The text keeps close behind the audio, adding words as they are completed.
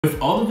With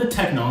all of the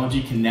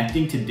technology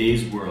connecting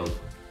today's world,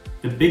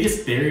 the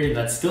biggest barrier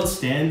that still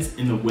stands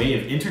in the way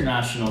of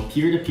international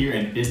peer-to-peer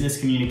and business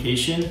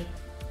communication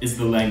is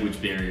the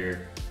language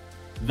barrier.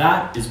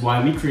 That is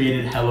why we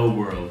created Hello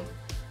World.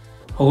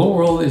 Hello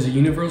World is a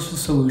universal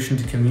solution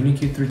to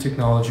communicate through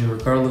technology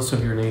regardless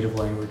of your native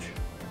language.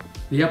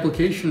 The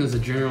application is a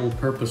general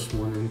purpose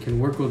one and can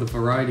work with a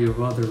variety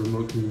of other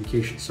remote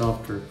communication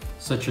software,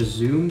 such as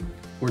Zoom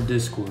or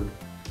Discord.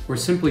 We're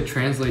simply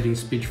translating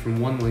speech from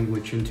one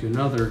language into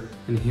another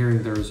and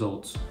hearing the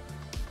results.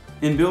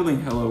 In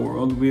building Hello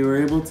World, we were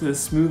able to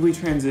smoothly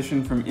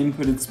transition from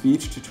inputted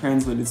speech to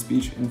translated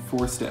speech in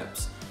 4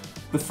 steps.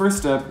 The first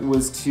step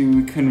was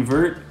to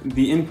convert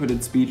the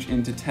inputted speech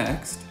into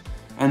text,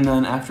 and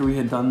then after we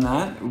had done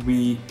that,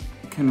 we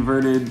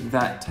converted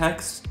that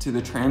text to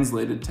the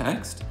translated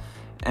text,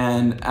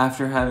 and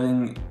after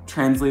having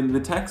translated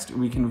the text,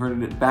 we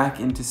converted it back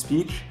into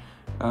speech,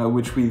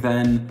 which we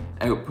then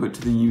output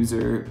to the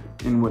user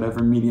in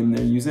whatever medium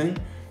they're using.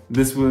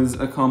 This was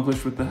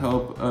accomplished with the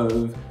help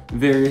of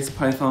various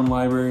Python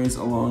libraries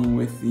along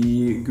with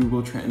the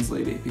Google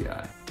Translate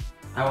API.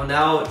 I will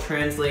now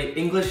translate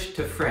English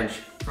to French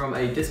from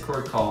a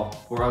Discord call,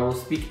 where I will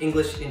speak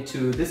English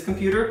into this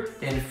computer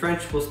and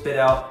French will spit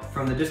out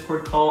from the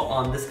Discord call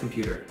on this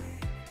computer.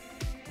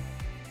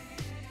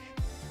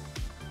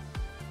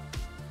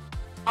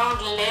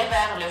 Anglais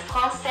vers le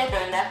français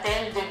d'un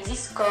appel de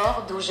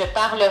Discord où je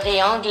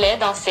parlerai anglais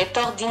dans cet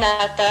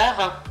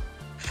ordinateur.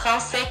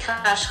 Français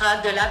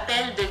crachera de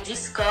l'appel de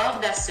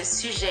Discord à ce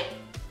sujet.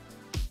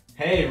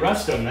 Hey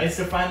Rusto, nice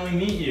to finally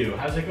meet you.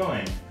 How's it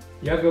going?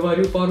 Я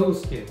говорю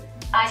по-русски.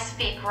 I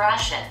speak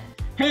Russian.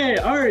 Hey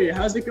Ari,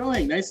 how's it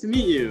going? Nice to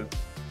meet you.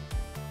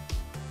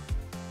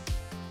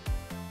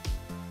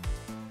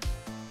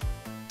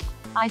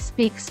 I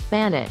speak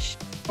Spanish.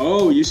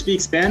 Oh, you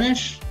speak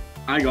Spanish?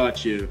 I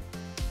got you.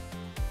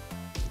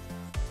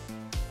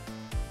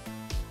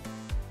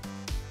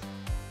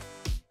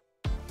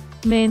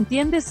 ¿Me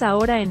entiendes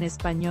ahora en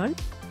español?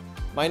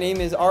 My name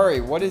is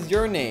Ari. What is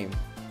your name?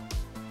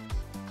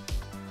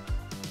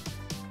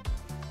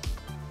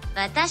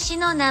 私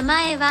の名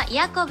前は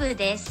ヤコブ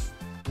です。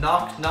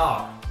 Knock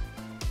knock.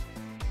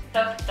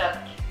 Toc toc.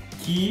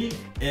 Qui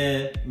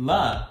est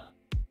là?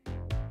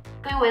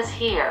 Who is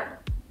here?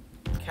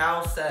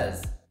 Cow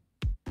says.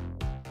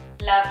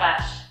 La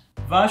vache.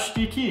 Vache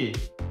de qui?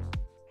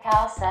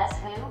 Cow says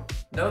who?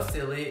 No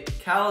silly.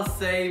 Cows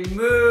say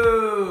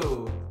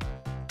moo.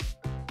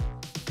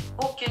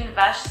 Aucune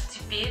vache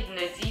stupide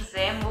ne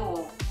disait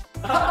mot.